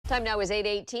Time now is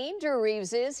 8:18. Drew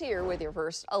Reeves is here with your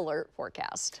first alert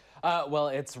forecast. Well,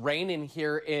 it's raining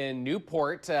here in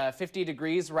Newport, 50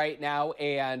 degrees right now,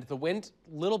 and the wind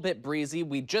a little bit breezy.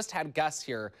 We just had gusts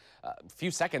here a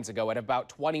few seconds ago at about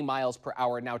 20 miles per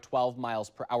hour, now 12 miles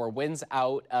per hour. Winds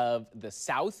out of the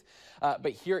south,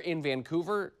 but here in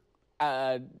Vancouver,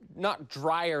 not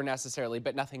drier necessarily,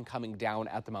 but nothing coming down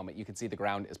at the moment. You can see the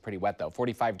ground is pretty wet though.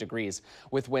 45 degrees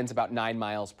with winds about 9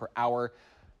 miles per hour.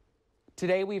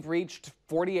 Today we've reached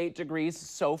 48 degrees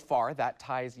so far. That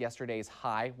ties yesterday's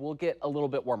high. We'll get a little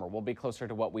bit warmer. We'll be closer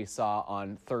to what we saw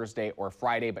on Thursday or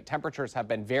Friday, but temperatures have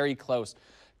been very close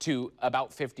to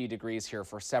about 50 degrees here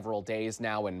for several days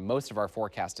now, and most of our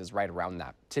forecast is right around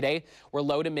that. Today, we're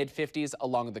low to mid 50s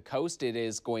along the coast. It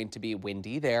is going to be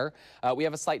windy there. We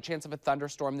have a slight chance of a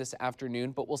thunderstorm this afternoon,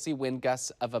 but we'll see wind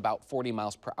gusts of about 40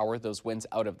 miles per hour. Those winds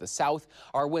out of the south.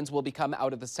 Our winds will become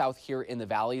out of the south here in the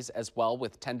valleys as well,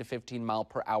 with 10 to 15 mile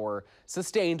per hour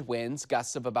sustained winds,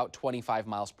 gusts of about 25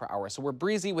 miles per hour. So we're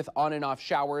breezy with on and off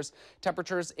showers.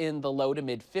 Temperatures in the low to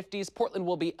mid 50s. Portland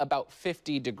will be about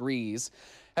 50 degrees.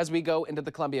 As we go into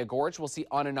the Columbia Gorge, we'll see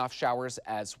on and off showers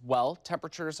as well.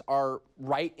 Temperatures are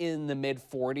right in the mid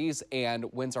 40s and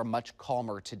winds are much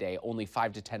calmer today, only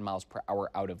 5 to 10 miles per hour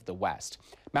out of the west.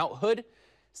 Mount Hood,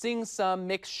 seeing some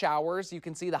mixed showers. You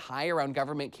can see the high around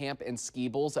Government Camp and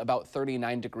Skeebles, about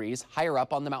 39 degrees. Higher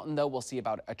up on the mountain, though, we'll see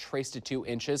about a trace to 2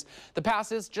 inches. The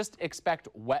passes, just expect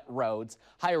wet roads.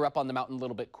 Higher up on the mountain, a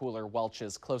little bit cooler.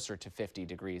 Welch's closer to 50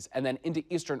 degrees. And then into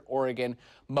eastern Oregon,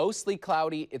 mostly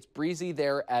cloudy. It's breezy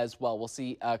there as well. We'll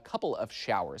see a couple of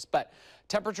showers, but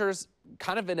temperatures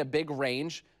kind of in a big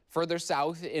range. Further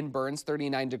south in Burns,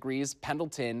 39 degrees.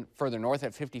 Pendleton, further north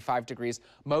at 55 degrees.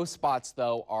 Most spots,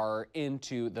 though, are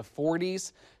into the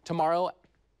 40s. Tomorrow,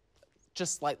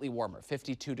 just slightly warmer,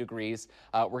 52 degrees.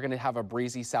 We're going to have a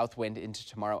breezy south wind into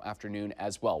tomorrow afternoon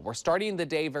as well. We're starting the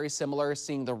day very similar,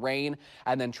 seeing the rain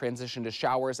and then transition to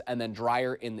showers and then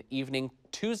drier in the evening.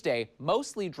 Tuesday,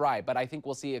 mostly dry, but I think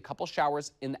we'll see a couple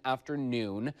showers in the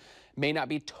afternoon. May not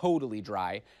be totally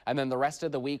dry. And then the rest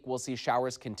of the week, we'll see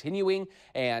showers continuing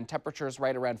and temperatures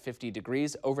right around 50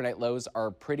 degrees. Overnight lows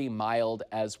are pretty mild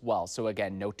as well. So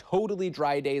again, no totally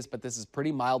dry days, but this is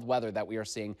pretty mild weather that we are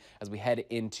seeing as we head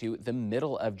into the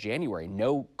middle of January.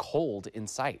 No cold in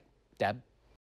sight. Deb?